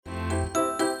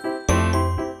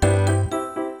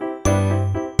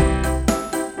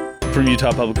From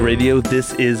Utah Public Radio,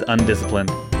 this is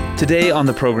UnDisciplined. Today on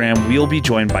the program, we'll be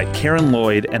joined by Karen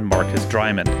Lloyd and Marcus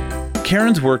Dryman.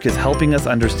 Karen's work is helping us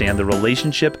understand the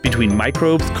relationship between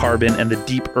microbes, carbon, and the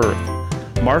deep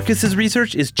earth. Marcus's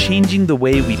research is changing the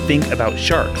way we think about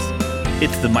sharks.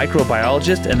 It's the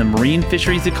microbiologist and the marine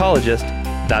fisheries ecologist.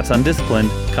 That's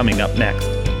UnDisciplined, coming up next.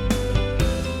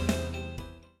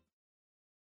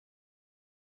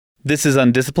 This is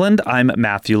UnDisciplined. I'm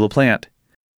Matthew LaPlante.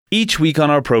 Each week on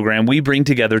our program, we bring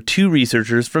together two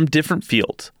researchers from different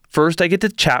fields. First, I get to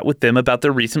chat with them about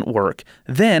their recent work.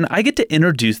 Then, I get to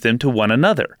introduce them to one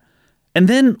another. And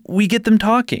then, we get them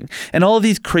talking. And all of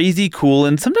these crazy, cool,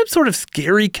 and sometimes sort of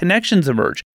scary connections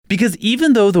emerge. Because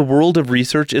even though the world of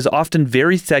research is often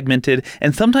very segmented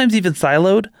and sometimes even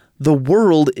siloed, the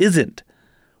world isn't.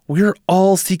 We're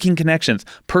all seeking connections,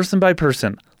 person by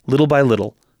person, little by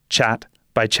little, chat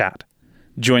by chat.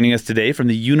 Joining us today from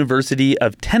the University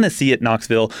of Tennessee at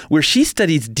Knoxville, where she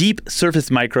studies deep surface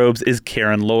microbes, is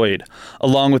Karen Lloyd.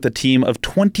 Along with a team of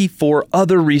 24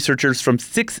 other researchers from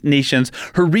 6 nations,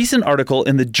 her recent article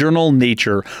in the journal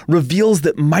Nature reveals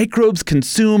that microbes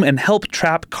consume and help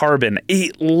trap carbon, a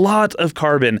lot of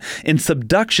carbon, in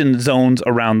subduction zones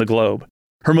around the globe.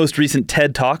 Her most recent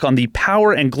TED Talk on the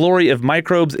power and glory of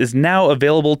microbes is now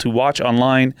available to watch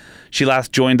online. She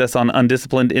last joined us on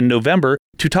UnDisciplined in November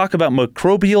to talk about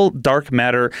microbial dark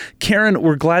matter. Karen,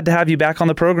 we're glad to have you back on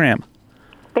the program.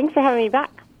 Thanks for having me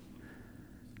back.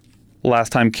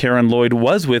 Last time Karen Lloyd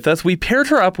was with us, we paired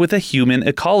her up with a human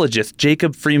ecologist,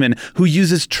 Jacob Freeman, who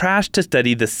uses trash to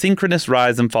study the synchronous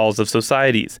rise and falls of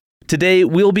societies. Today,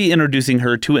 we'll be introducing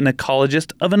her to an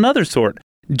ecologist of another sort.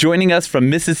 Joining us from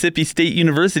Mississippi State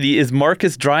University is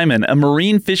Marcus Dryman, a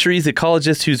marine fisheries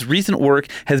ecologist whose recent work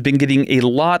has been getting a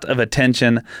lot of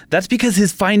attention. That's because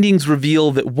his findings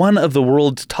reveal that one of the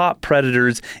world's top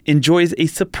predators enjoys a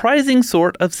surprising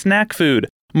sort of snack food.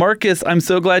 Marcus, I'm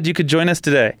so glad you could join us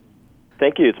today.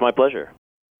 Thank you. It's my pleasure.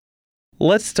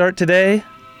 Let's start today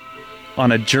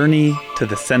on a journey to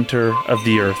the center of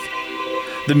the earth.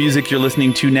 The music you're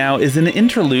listening to now is an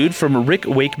interlude from Rick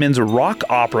Wakeman's rock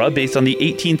opera based on the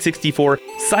 1864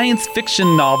 science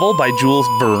fiction novel by Jules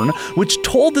Verne, which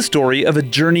told the story of a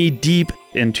journey deep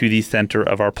into the center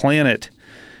of our planet.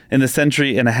 In the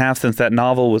century and a half since that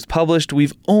novel was published,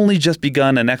 we've only just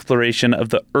begun an exploration of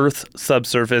the Earth's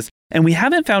subsurface, and we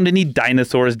haven't found any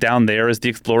dinosaurs down there as the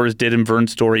explorers did in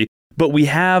Verne's story, but we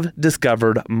have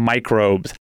discovered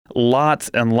microbes. Lots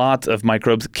and lots of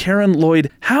microbes. Karen Lloyd,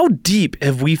 how deep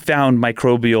have we found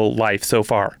microbial life so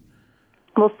far?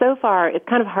 Well, so far, it's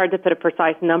kind of hard to put a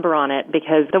precise number on it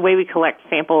because the way we collect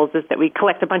samples is that we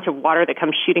collect a bunch of water that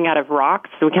comes shooting out of rocks.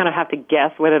 So we kind of have to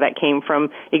guess whether that came from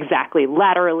exactly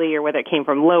laterally or whether it came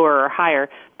from lower or higher.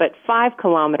 But 5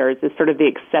 kilometers is sort of the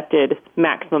accepted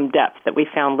maximum depth that we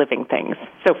found living things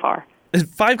so far.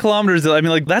 5 kilometers, I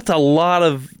mean, that's a lot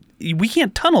of... We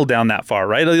can't tunnel down that far,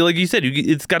 right? Like you said,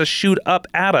 it's got to shoot up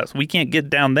at us. We can't get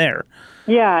down there.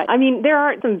 Yeah, I mean, there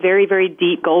are some very, very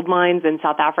deep gold mines in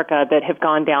South Africa that have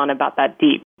gone down about that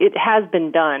deep. It has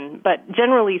been done, but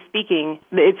generally speaking,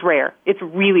 it's rare. It's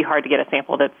really hard to get a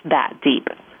sample that's that deep.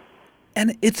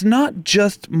 And it's not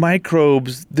just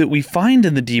microbes that we find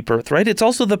in the deep earth, right? It's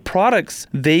also the products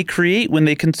they create when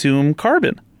they consume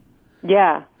carbon.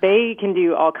 Yeah, they can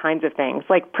do all kinds of things.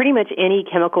 Like pretty much any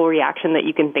chemical reaction that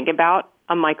you can think about,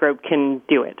 a microbe can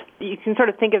do it. You can sort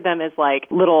of think of them as like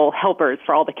little helpers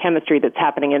for all the chemistry that's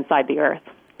happening inside the earth.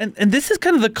 And this is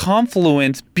kind of the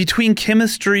confluence between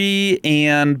chemistry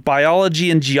and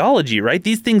biology and geology, right?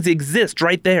 These things exist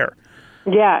right there.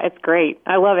 Yeah, it's great.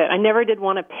 I love it. I never did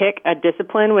want to pick a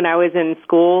discipline when I was in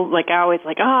school. Like, I always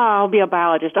I'll be a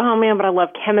biologist. Oh, man, but I love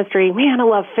chemistry. Man, I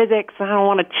love physics. I don't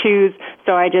want to choose.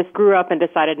 So I just grew up and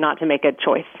decided not to make a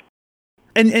choice.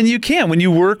 And you can when you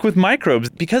work with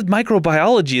microbes. Because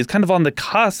microbiology is kind of on the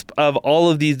cusp of all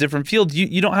of these different fields,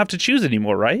 you don't have to choose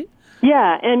anymore, right?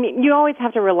 Yeah, and you always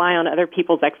have to rely on other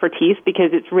people's expertise because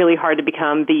it's really hard to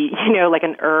become like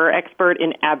an expert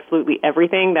in absolutely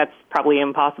everything. That's probably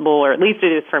impossible, or at least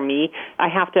it is for me. I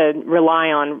have to rely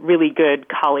on really good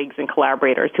colleagues and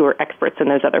collaborators who are experts in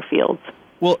those other fields.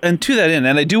 Well, and to that end,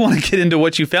 and I do want to get into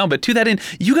what you found, but to that end,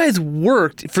 you guys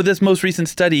worked for this most recent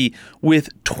study with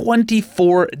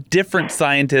 24 different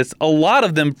scientists, a lot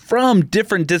of them from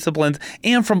different disciplines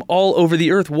and from all over the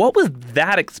earth. What was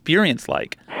that experience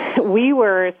like? We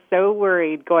were so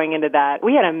worried going into that.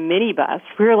 We had a minibus.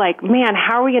 We were like, man,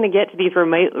 how are we going to get to these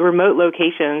remote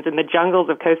locations in the jungles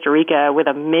of Costa Rica with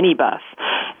a minibus?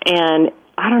 And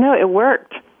I don't know, it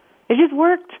worked. It just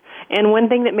worked. And one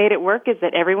thing that made it work is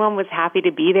that everyone was happy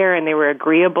to be there and they were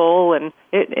agreeable and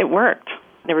it worked.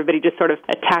 everybody just sort of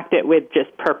attacked it with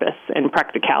just purpose and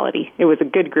practicality. It was a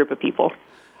good group of people.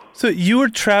 So you were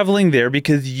traveling there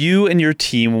because you and your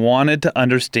team wanted to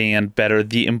understand better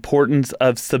the importance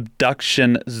of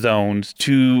subduction zones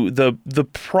to the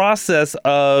process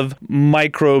of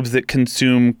microbes that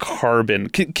consume carbon.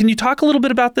 Can you talk a little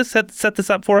bit about this, set this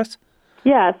up for us?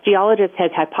 Yes, geologists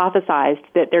had hypothesized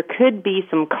that there could be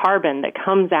some carbon that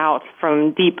comes out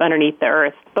from deep underneath the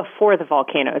earth before the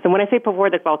volcanoes. And when I say before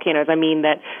the volcanoes, I mean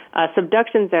that a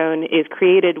subduction zone is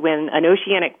created when an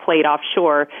oceanic plate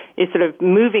offshore is sort of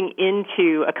moving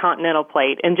into a continental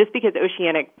plate. And just because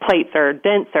oceanic plates are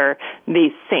denser,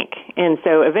 they sink. And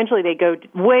so eventually they go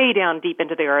way down deep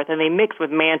into the earth and they mix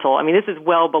with mantle. I mean, this is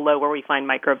well below where we find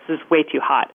microbes. This is way too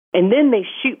hot. And then they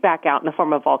shoot back out in the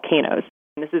form of volcanoes.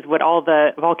 This is what all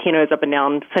the volcanoes up and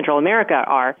down Central America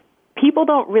are. People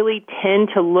don't really tend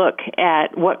to look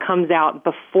at what comes out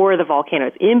before the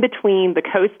volcanoes, in between the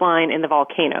coastline and the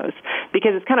volcanoes,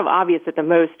 because it's kind of obvious that the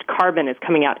most carbon is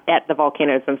coming out at the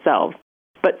volcanoes themselves.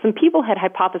 But some people had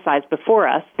hypothesized before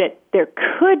us that there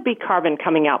could be carbon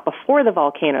coming out before the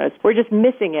volcanoes. We're just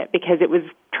missing it because it was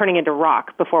turning into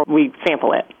rock before we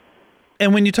sample it.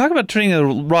 And when you talk about turning a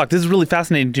rock, this is really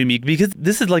fascinating to me because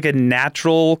this is like a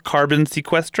natural carbon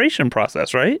sequestration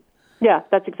process, right? Yeah,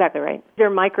 that's exactly right. There are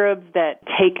microbes that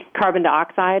take carbon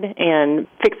dioxide and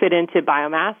fix it into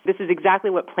biomass. This is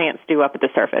exactly what plants do up at the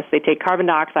surface. They take carbon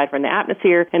dioxide from the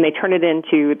atmosphere and they turn it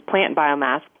into plant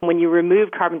biomass. When you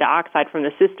remove carbon dioxide from the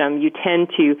system, you tend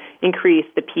to increase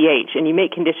the pH and you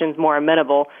make conditions more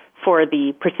amenable for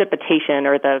the precipitation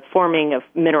or the forming of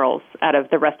minerals out of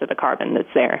the rest of the carbon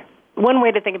that's there. One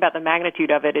way to think about the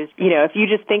magnitude of it is, if you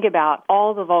just think about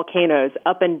all the volcanoes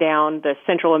up and down the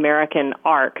Central American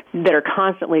arc that are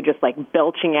constantly just like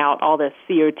belching out all this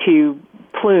CO2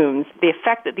 plumes, the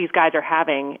effect that these guys are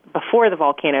having before the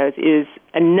volcanoes is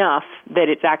enough that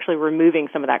it's actually removing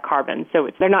some of that carbon. So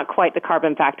they're not quite the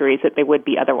carbon factories that they would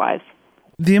be otherwise.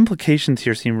 The implications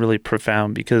here seem really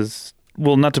profound because,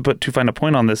 well, not to put too fine a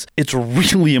point on this, it's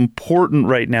really important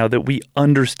right now that we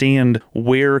understand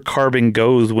where carbon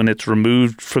goes when it's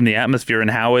removed from the atmosphere and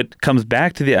how it comes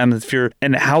back to the atmosphere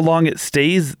and how long it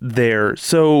stays there.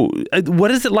 So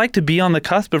what is it like to be on the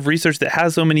cusp of research that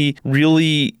has so many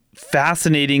really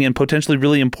fascinating and potentially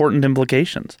really important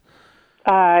implications?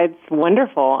 It's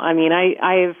wonderful. I mean,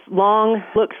 I've long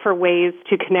looked for ways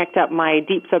to connect up my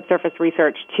deep subsurface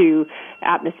research to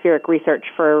atmospheric research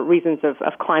for reasons of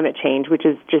climate change, which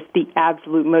is just the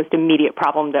absolute most immediate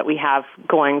problem that we have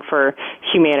going for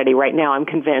humanity right now, I'm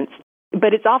convinced.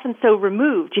 But it's often so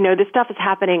removed. This stuff is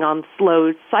happening on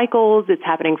slow cycles. It's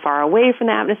happening far away from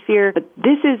the atmosphere. But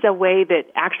this is a way that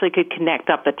actually could connect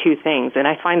up the two things, and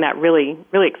I find that really,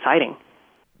 really exciting.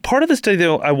 Part of the study,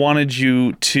 though, I wanted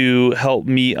you to help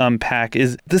me unpack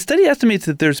is the study estimates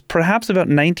that there's perhaps about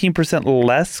 19%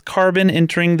 less carbon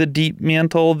entering the deep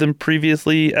mantle than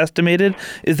previously estimated.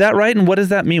 Is that right? And what does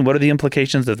that mean? What are the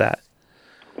implications of that?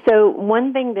 So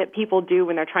one thing that people do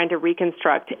when they're trying to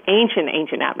reconstruct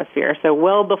ancient atmosphere, so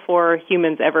well before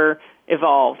humans ever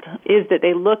evolved, is that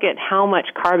they look at how much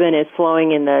carbon is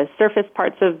flowing in the surface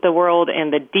parts of the world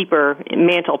and the deeper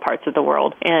mantle parts of the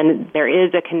world. And there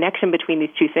is a connection between these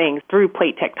two things through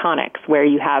plate tectonics, where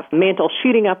you have mantle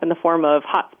shooting up in the form of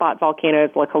hotspot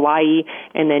volcanoes like Hawaii,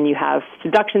 and then you have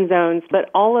subduction zones. But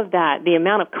all of that, the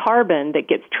amount of carbon that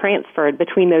gets transferred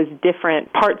between those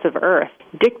different parts of Earth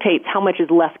dictates how much is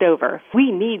left over.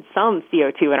 We need some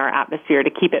CO2 in our atmosphere to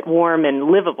keep it warm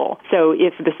and livable. So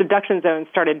if the subduction zone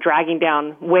started dragging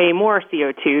down way more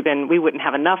CO2, then we wouldn't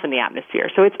have enough in the atmosphere.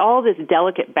 So it's all this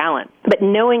delicate balance. But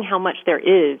knowing how much there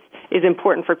is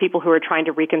important for people who are trying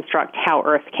to reconstruct how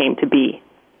Earth came to be.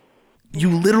 You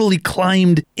literally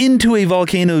climbed into a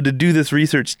volcano to do this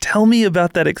research. Tell me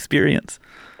about that experience.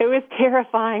 It was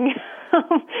terrifying.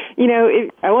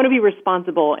 I want to be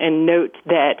responsible and note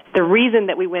that the reason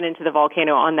that we went into the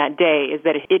volcano on that day is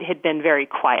that it had been very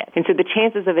quiet. And so the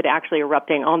chances of it actually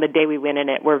erupting on the day we went in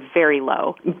it were very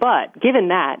low. But given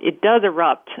that, it does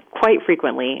erupt quite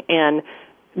frequently, and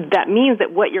that means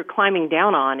that what you're climbing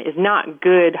down on is not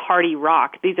good, hardy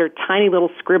rock. These are tiny little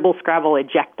scrabble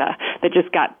ejecta that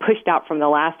just got pushed out from the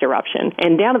last eruption.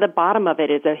 And down at the bottom of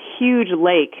it is a huge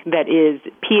lake that is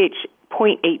pH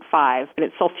 0.85, and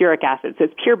it's sulfuric acid, so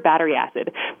it's pure battery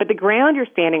acid. But the ground you're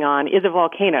standing on is a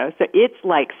volcano, so it's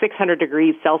like 600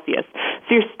 degrees Celsius.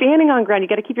 So you're standing on ground. You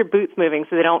got to keep your boots moving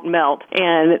so they don't melt,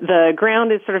 and the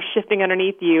ground is sort of shifting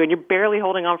underneath you, and you're barely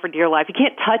holding on for dear life. You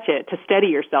can't touch it to steady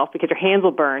yourself because your hands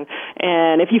will burn,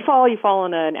 and if you fall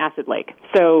in an acid lake.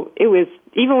 So it was,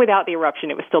 even without the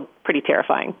eruption, it was still pretty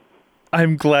terrifying.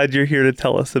 I'm glad you're here to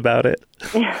tell us about it.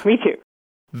 Yeah, me too.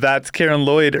 That's Karen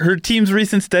Lloyd. Her team's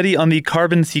recent study on the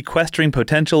carbon sequestering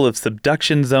potential of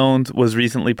subduction zones was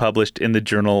recently published in the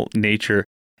journal Nature.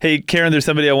 Hey, Karen, there's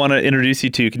somebody I want to introduce you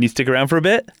to. Can you stick around for a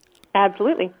bit?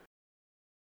 Absolutely.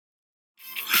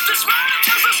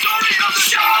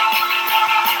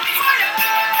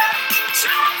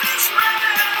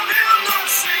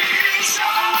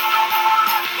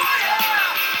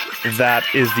 That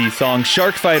is the song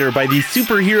Shark Fighter by the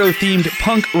superhero-themed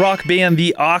punk rock band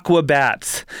The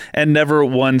Aquabats. And never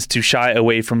ones to shy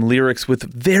away from lyrics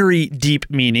with very deep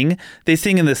meaning. They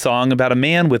sing in this song about a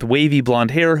man with wavy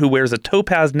blonde hair who wears a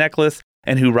topaz necklace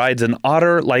and who rides an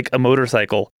otter like a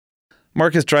motorcycle.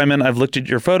 Marcus Dryman, I've looked at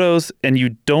your photos, and you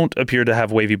don't appear to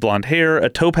have wavy blonde hair, a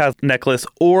topaz necklace,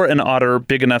 or an otter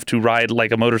big enough to ride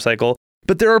like a motorcycle.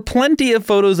 But there are plenty of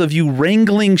photos of you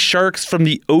wrangling sharks from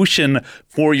the ocean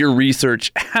for your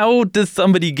research. How does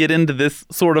somebody get into this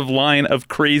sort of line of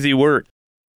crazy work?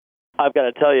 I've got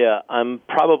to tell you, I'm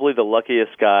probably the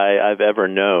luckiest guy I've ever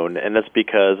known, and that's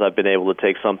because I've been able to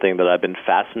take something that I've been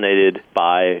fascinated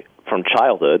by from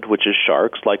childhood, which is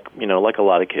sharks, like a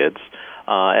lot of kids,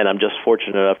 and I'm just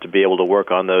fortunate enough to be able to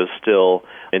work on those still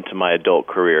into my adult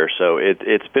career. So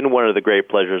it's been one of the great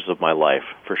pleasures of my life,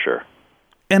 for sure.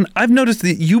 And I've noticed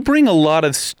that you bring a lot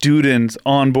of students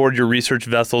on board your research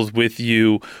vessels with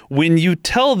you. When you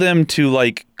tell them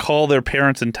to call their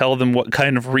parents and tell them what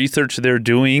kind of research they're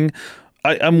doing,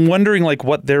 I'm wondering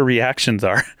what their reactions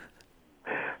are.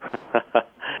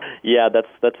 Yeah, that's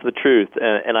the truth.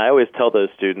 And I always tell those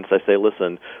students, I say,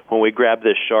 listen, when we grab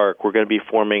this shark, we're going to be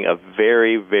forming a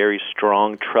very, very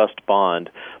strong trust bond,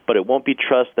 but it won't be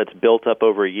trust that's built up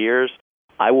over years.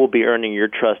 I will be earning your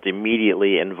trust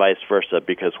immediately and vice versa,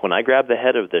 because when I grab the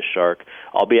head of this shark,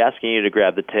 I'll be asking you to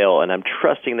grab the tail, and I'm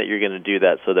trusting that you're going to do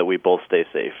that so that we both stay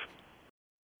safe.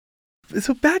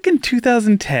 So back in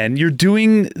 2010, you're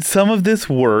doing some of this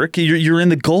work. You're in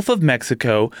the Gulf of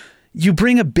Mexico. You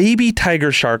bring a baby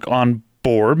tiger shark on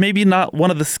board, maybe not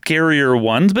one of the scarier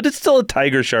ones, but it's still a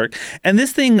tiger shark. And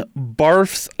this thing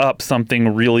barfs up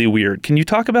something really weird. Can you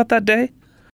talk about that day?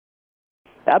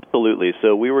 Absolutely.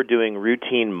 So we were doing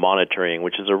routine monitoring,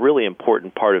 which is a really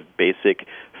important part of basic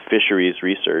fisheries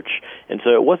research. And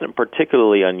so it wasn't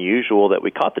particularly unusual that we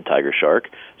caught the tiger shark.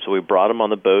 So we brought him on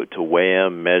the boat to weigh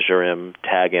him, measure him,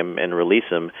 tag him, and release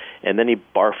him. And then he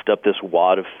barfed up this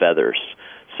wad of feathers.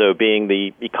 So being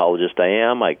the ecologist I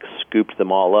am, I scooped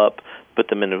them all up, put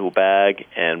them in a bag,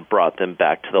 and brought them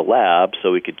back to the lab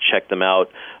so we could check them out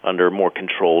under more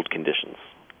controlled conditions.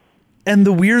 And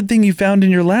the weird thing you found in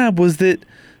your lab was that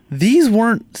these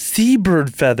weren't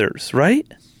seabird feathers,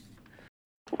 right?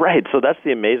 Right. So that's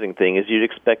the amazing thing, is you'd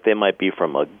expect they might be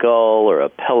from a gull or a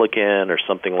pelican or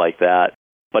something like that.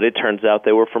 But it turns out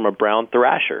they were from a brown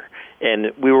thrasher.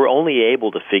 And we were only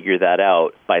able to figure that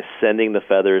out by sending the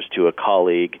feathers to a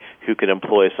colleague who could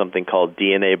employ something called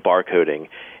DNA barcoding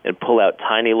and pull out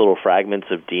tiny little fragments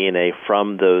of DNA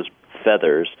from those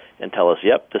feathers and tell us,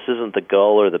 yep, this isn't the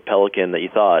gull or the pelican that you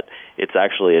thought. It's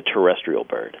actually a terrestrial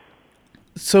bird.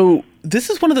 So this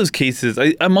is one of those cases,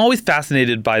 I'm always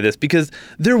fascinated by this, because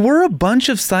there were a bunch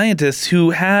of scientists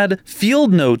who had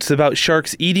field notes about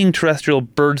sharks eating terrestrial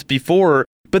birds before,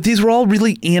 but these were all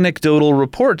really anecdotal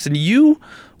reports. And you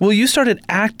started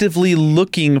actively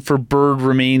looking for bird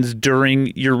remains during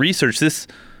your research. It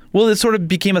sort of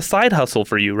became a side hustle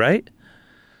for you, right?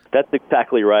 That's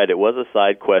exactly right. It was a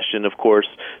side question. Of course,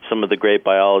 some of the great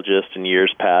biologists in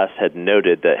years past had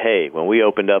noted that, hey, when we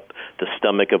opened up the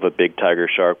stomach of a big tiger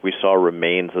shark, we saw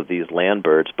remains of these land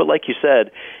birds. But like you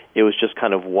said, it was just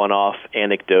kind of one-off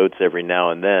anecdotes every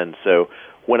now and then. So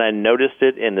when I noticed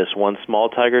it in this one small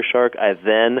tiger shark, I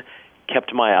then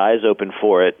kept my eyes open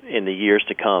for it in the years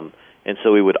to come. And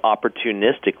so we would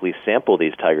opportunistically sample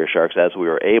these tiger sharks as we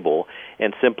were able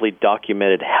and simply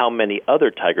documented how many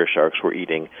other tiger sharks were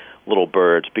eating little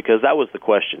birds, because that was the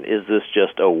question. Is this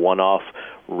just a one-off,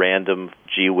 random,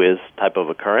 gee-whiz type of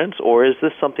occurrence, or is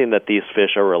this something that these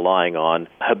fish are relying on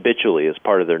habitually as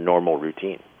part of their normal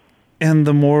routine? And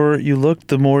the more you looked,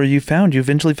 the more you found. You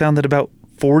eventually found that about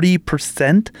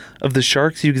 40% of the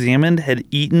sharks you examined had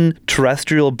eaten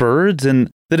terrestrial birds, and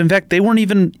that, in fact, they weren't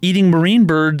even eating marine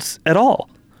birds at all.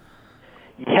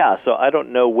 Yeah, so I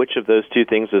don't know which of those two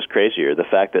things is crazier, the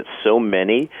fact that so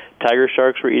many tiger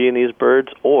sharks were eating these birds,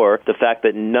 or the fact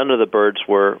that none of the birds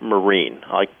were marine,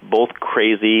 both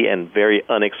crazy and very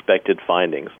unexpected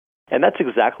findings. And that's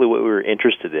exactly what we were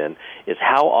interested in, is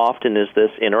how often is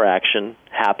this interaction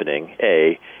happening,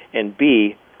 A, and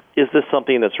B, is this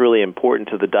something that's really important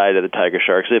to the diet of the tiger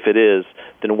sharks? If it is,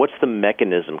 then what's the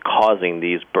mechanism causing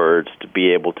these birds to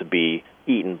be able to be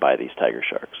eaten by these tiger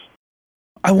sharks?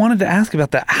 I wanted to ask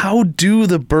about that. How do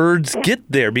the birds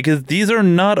get there? Because these are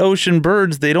not ocean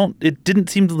birds. It didn't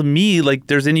seem to me like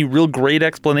there's any real great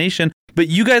explanation. But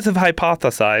you guys have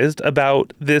hypothesized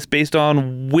about this based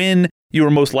on when you were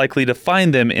most likely to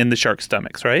find them in the shark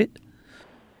stomachs, right?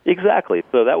 Exactly.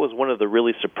 So that was one of the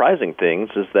really surprising things,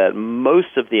 is that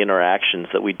most of the interactions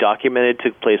that we documented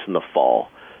took place in the fall.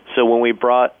 So when we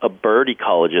brought a bird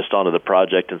ecologist onto the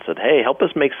project and said, hey, help us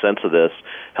make sense of this,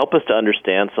 help us to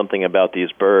understand something about these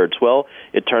birds, well,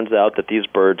 it turns out that these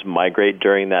birds migrate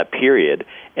during that period,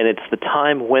 and it's the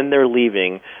time when they're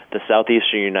leaving the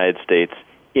southeastern United States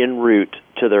en route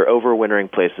to their overwintering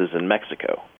places in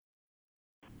Mexico.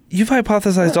 You've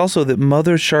hypothesized also that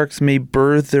mother sharks may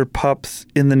birth their pups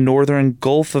in the northern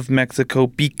Gulf of Mexico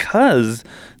because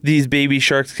these baby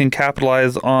sharks can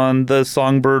capitalize on the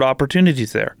songbird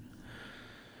opportunities there.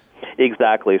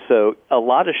 Exactly. So a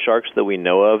lot of sharks that we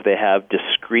know of, they have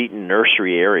discrete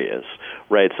nursery areas,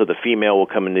 right? So the female will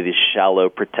come into these shallow,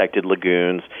 protected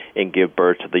lagoons and give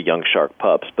birth to the young shark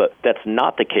pups. But that's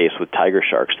not the case with tiger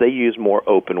sharks. They use more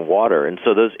open water, and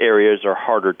so those areas are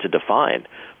harder to define.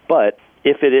 But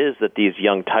if it is that these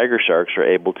young tiger sharks are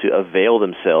able to avail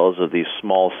themselves of these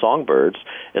small songbirds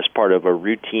as part of a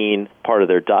routine part of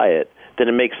their diet, then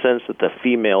it makes sense that the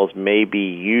females may be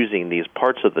using these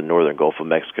parts of the northern Gulf of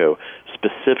Mexico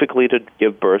specifically to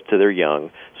give birth to their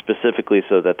young, specifically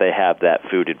so that they have that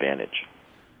food advantage.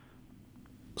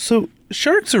 So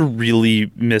sharks are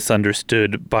really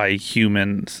misunderstood by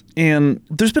humans, and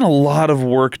there's been a lot of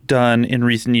work done in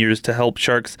recent years to help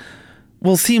sharks,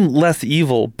 seem less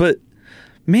evil, but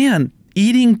man,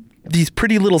 eating these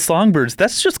pretty little songbirds,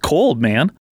 that's just cold,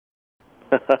 man.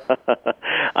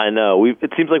 I know.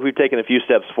 It seems like we've taken a few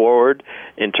steps forward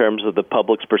in terms of the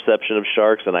public's perception of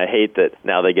sharks, and I hate that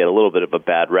now they get a little bit of a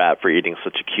bad rap for eating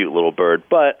such a cute little bird.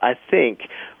 But I think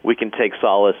we can take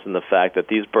solace in the fact that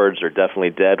these birds are definitely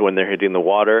dead when they're hitting the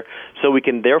water, so we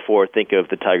can therefore think of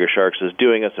the tiger sharks as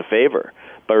doing us a favor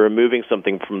by removing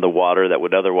something from the water that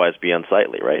would otherwise be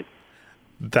unsightly, right?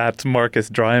 That's Marcus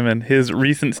Dryman. His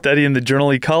recent study in the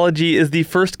journal Ecology is the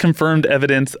first confirmed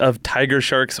evidence of tiger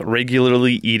sharks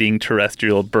regularly eating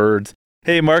terrestrial birds.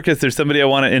 Hey, Marcus, there's somebody I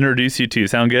want to introduce you to.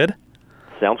 Sound good?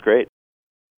 Sounds great.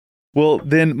 Well,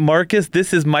 then, Marcus,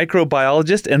 this is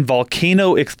microbiologist and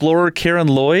volcano explorer Karen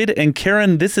Lloyd. And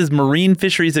Karen, this is marine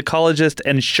fisheries ecologist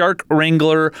and shark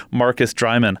wrangler Marcus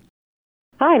Dryman.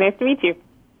 Hi, nice to meet you.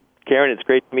 Karen, it's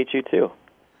great to meet you too.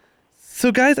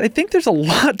 So, guys, I think there's a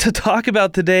lot to talk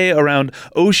about today around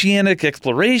oceanic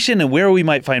exploration and where we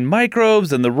might find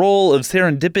microbes and the role of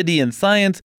serendipity in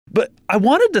science. But I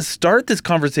wanted to start this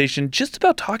conversation just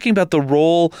about talking about the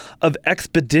role of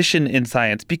expedition in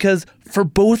science, because for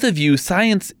both of you,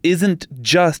 science isn't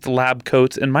just lab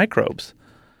coats and microbes.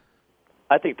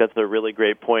 I think that's a really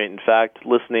great point. In fact,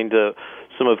 listening to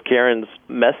some of Karen's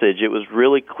message, it was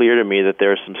really clear to me that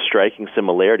there are some striking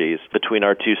similarities between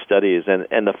our two studies.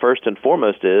 And the first and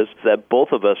foremost is that both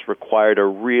of us required a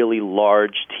really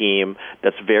large team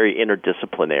that's very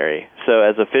interdisciplinary. So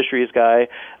as a fisheries guy,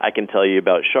 I can tell you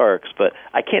about sharks, but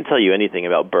I can't tell you anything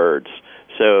about birds.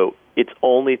 So it's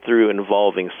only through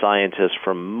involving scientists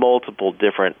from multiple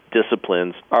different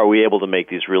disciplines are we able to make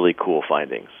these really cool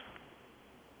findings.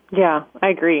 Yeah, I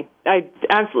agree. I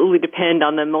absolutely depend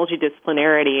on the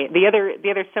multidisciplinarity. The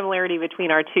other similarity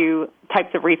between our two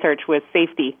types of research was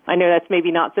safety. I know that's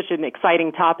maybe not such an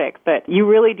exciting topic, but you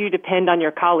really do depend on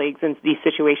your colleagues in these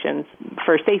situations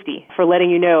for safety, for letting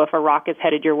you know if a rock is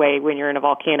headed your way when you're in a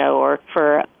volcano, or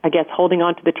for, I guess, holding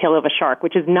on to the tail of a shark,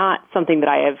 which is not something that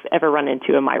I have ever run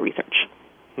into in my research.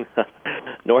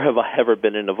 Nor have I ever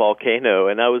been in a volcano.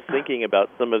 And I was thinking about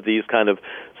some of these kind of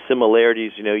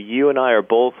similarities. You know, you and I are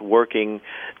both working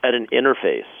at an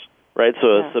interface, right? So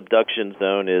a subduction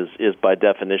zone is by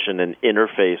definition an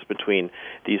interface between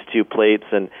these two plates.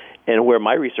 And where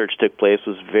my research took place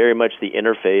was very much the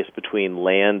interface between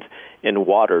land and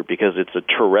water, because it's a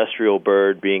terrestrial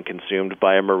bird being consumed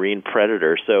by a marine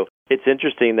predator. So it's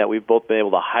interesting that we've both been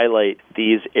able to highlight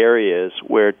these areas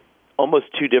where almost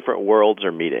two different worlds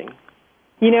are meeting.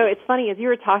 You know, it's funny, as you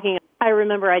were talking, I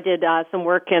remember I did some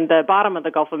work in the bottom of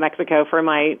the Gulf of Mexico for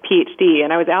my PhD,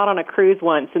 and I was out on a cruise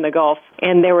once in the Gulf,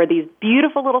 and there were these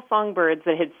beautiful little songbirds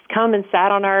that had come and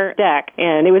sat on our deck,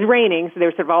 and it was raining, so they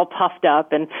were sort of all puffed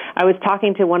up, and I was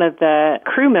talking to one of the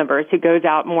crew members who goes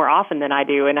out more often than I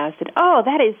do, and I said, oh,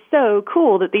 that is so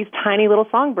cool that these tiny little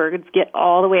songbirds get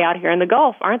all the way out here in the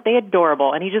Gulf. Aren't they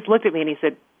adorable? And he just looked at me and he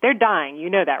said, they're dying.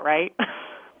 You know that, right?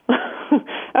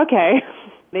 Okay.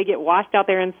 They get washed out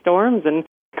there in storms, and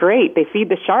great, they feed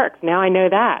the sharks. Now I know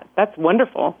that. That's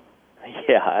wonderful.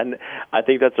 Yeah, and I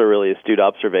think that's a really astute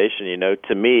observation.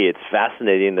 To me, it's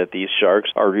fascinating that these sharks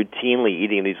are routinely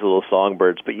eating these little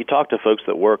songbirds. But you talk to folks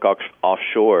that work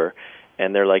offshore,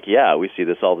 and they're like, yeah, we see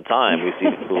this all the time. We see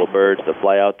these little birds that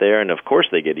fly out there, and of course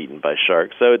they get eaten by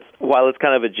sharks. So while it's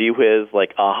kind of a gee whiz,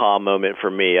 aha moment for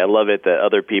me, I love it that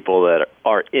other people that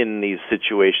are in these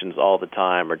situations all the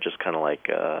time are just kind of like,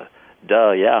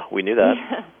 duh, yeah, we knew that.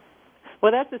 Yeah.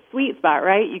 Well, that's a sweet spot,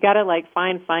 right? You got to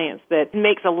find science that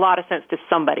makes a lot of sense to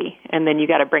somebody, and then you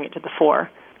got to bring it to the fore.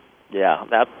 Yeah,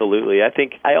 absolutely. I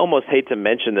think I almost hate to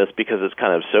mention this because it's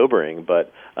kind of sobering,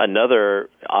 but another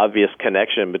obvious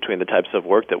connection between the types of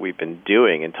work that we've been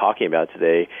doing and talking about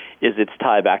today is its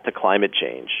tie back to climate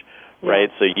change, right?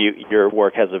 So your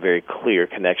work has a very clear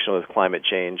connection with climate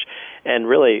change. And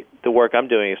really, the work I'm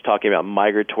doing is talking about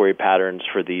migratory patterns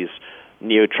for these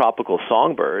neotropical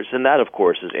songbirds, and that, of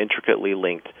course, is intricately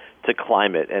linked to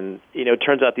climate. And, it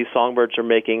turns out these songbirds are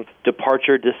making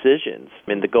departure decisions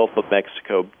in the Gulf of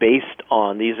Mexico based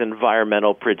on these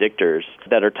environmental predictors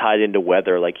that are tied into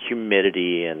weather, like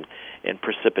humidity and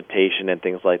precipitation and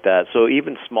things like that. So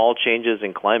even small changes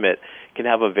in climate can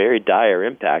have a very dire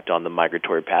impact on the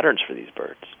migratory patterns for these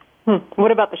birds.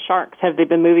 What about the sharks? Have they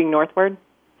been moving northward?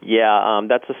 Yeah,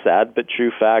 that's a sad but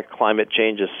true fact. Climate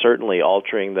change is certainly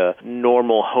altering the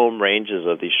normal home ranges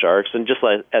of these sharks. And just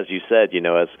as you said,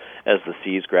 as the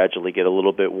seas gradually get a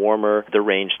little bit warmer, the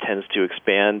range tends to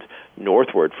expand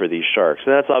northward for these sharks.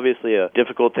 And that's obviously a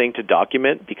difficult thing to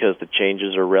document because the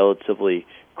changes are relatively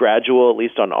gradual, at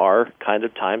least on our kind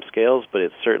of time scales, but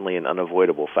it's certainly an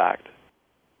unavoidable fact.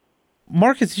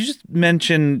 Marcus, you just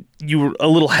mentioned you were a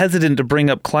little hesitant to bring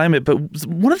up climate, but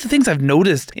one of the things I've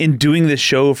noticed in doing this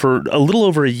show for a little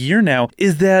over a year now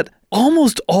is that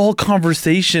almost all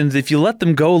conversations, if you let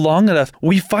them go long enough,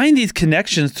 we find these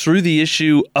connections through the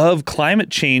issue of climate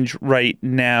change right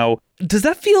now. Does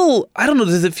that feel,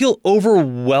 does it feel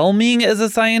overwhelming as a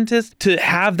scientist to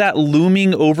have that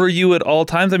looming over you at all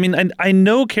times? I mean, I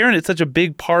know, Karen, it's such a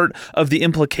big part of the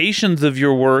implications of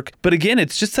your work, but again,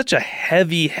 it's just such a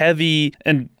heavy,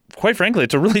 and quite frankly,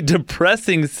 it's a really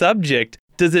depressing subject.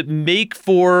 Does it make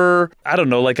for,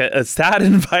 a sad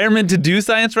environment to do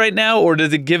science right now, or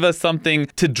does it give us something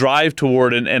to drive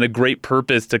toward and a great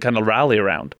purpose to kind of rally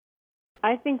around?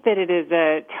 I think that it is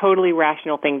a totally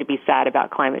rational thing to be sad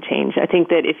about climate change. I think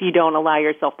that if you don't allow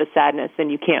yourself the sadness, then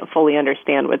you can't fully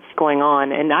understand what's going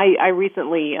on. And I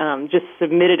recently just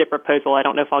submitted a proposal, I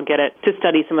don't know if I'll get it, to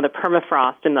study some of the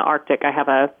permafrost in the Arctic. I have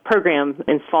a program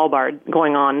in Svalbard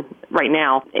going on right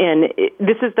now. And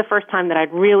this is the first time that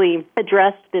I'd really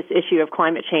addressed this issue of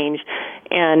climate change.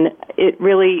 And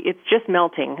it's just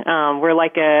melting. We're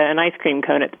like an ice cream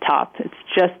cone at the top. It's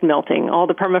just melting. All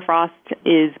the permafrost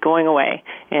is going away,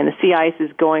 and the sea ice is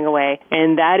going away,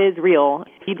 and that is real.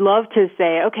 You'd love to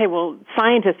say, okay, well,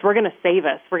 scientists, we're going to save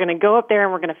us. We're going to go up there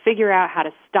and we're going to figure out how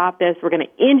to stop this. We're going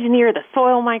to engineer the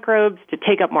soil microbes to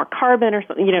take up more carbon or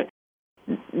something.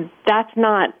 That's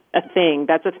not a thing.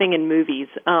 That's a thing in movies.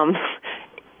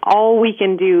 All we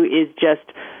can do is just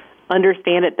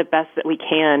understand it the best that we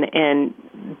can and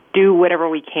do whatever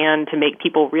we can to make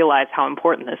people realize how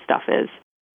important this stuff is.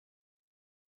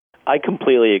 I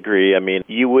completely agree. I mean,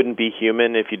 you wouldn't be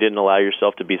human if you didn't allow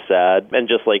yourself to be sad. And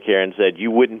just like Karen said,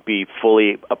 you wouldn't be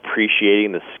fully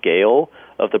appreciating the scale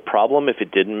of the problem if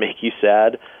it didn't make you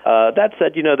sad. That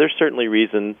said, there's certainly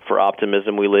reason for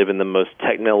optimism. We live in the most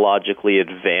technologically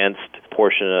advanced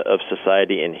portion of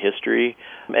society in history.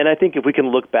 And I think if we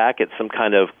can look back at some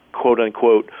kind of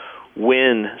quote-unquote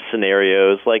win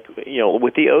scenarios, like,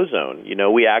 with the ozone,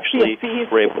 we actually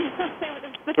were able...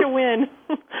 Such a win.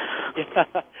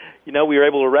 We were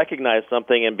able to recognize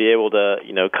something and be able to,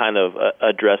 kind of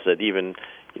address it, even,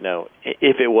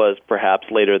 if it was perhaps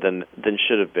later than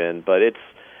should have been. But it's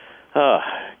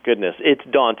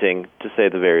daunting to say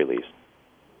the very least.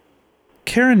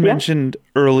 Karen mentioned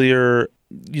earlier,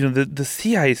 the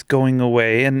sea ice going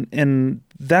away, and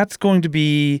that's going to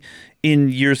be in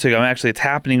years to come. Actually, it's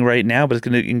happening right now, but it's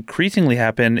going to increasingly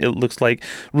happen, it looks like,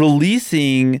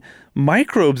 releasing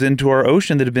microbes into our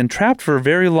ocean that have been trapped for a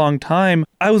very long time.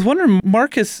 I was wondering,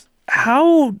 Marcus,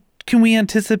 how can we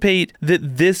anticipate that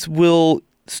this will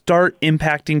start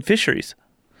impacting fisheries?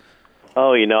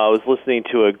 Oh, I was listening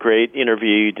to a great interview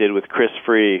you did with Chris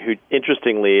Free, who,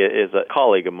 interestingly, is a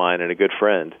colleague of mine and a good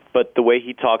friend. But the way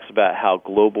he talks about how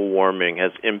global warming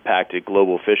has impacted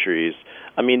global fisheries,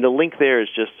 I mean, the link there is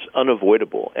just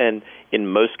unavoidable. And in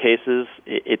most cases,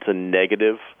 it's a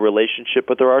negative relationship.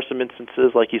 But there are some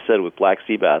instances, like you said, with black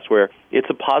sea bass, where it's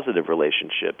a positive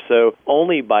relationship. So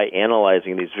only by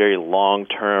analyzing these very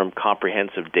long-term,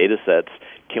 comprehensive data sets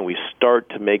Can we start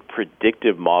to make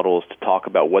predictive models to talk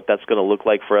about what that's going to look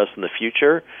like for us in the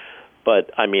future?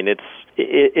 But, I mean,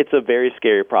 it's a very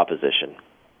scary proposition.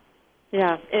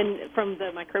 Yeah, and from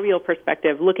the microbial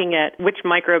perspective, looking at which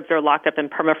microbes are locked up in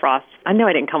permafrost. I know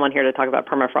I didn't come on here to talk about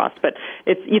permafrost, but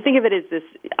you think of it as this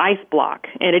ice block,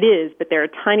 and it is, but there are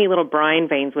tiny little brine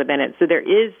veins within it. So there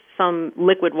is some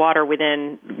liquid water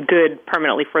within good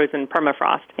permanently frozen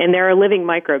permafrost, and there are living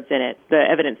microbes in it. The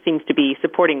evidence seems to be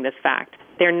supporting this fact.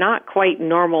 They're not quite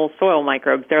normal soil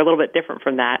microbes. They're a little bit different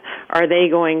from that. Are they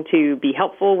going to be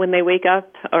helpful when they wake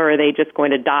up, or are they just going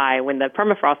to die when the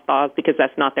permafrost thaws because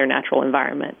that's not their natural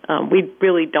environment? We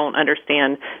really don't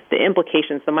understand the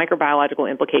implications, the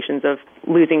microbiological implications of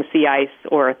losing sea ice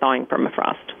or thawing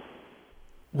permafrost.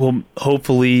 Well,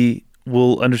 hopefully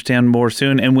we'll understand more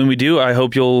soon. And when we do, I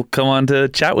hope you'll come on to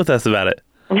chat with us about it.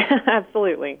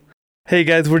 Absolutely. Hey,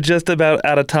 guys, we're just about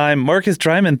out of time. Marcus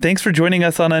Dryman, thanks for joining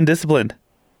us on UnDisciplined.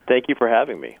 Thank you for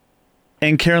having me.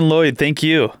 And Karen Lloyd, thank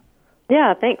you.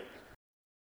 Yeah, thanks.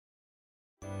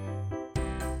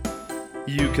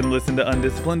 You can listen to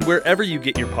UnDisciplined wherever you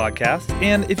get your podcasts.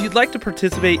 And if you'd like to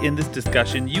participate in this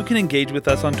discussion, you can engage with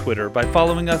us on Twitter by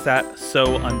following us at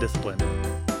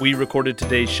SoUnDisciplined. We recorded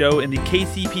today's show in the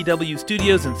KCPW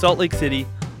studios in Salt Lake City.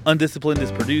 UnDisciplined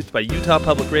is produced by Utah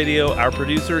Public Radio. Our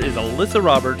producer is Alyssa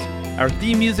Roberts. Our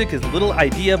theme music is Little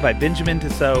Idea by Benjamin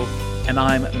Tissot. And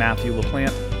I'm Matthew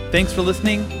LaPlante. Thanks for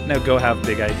listening. Now go have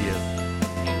big ideas.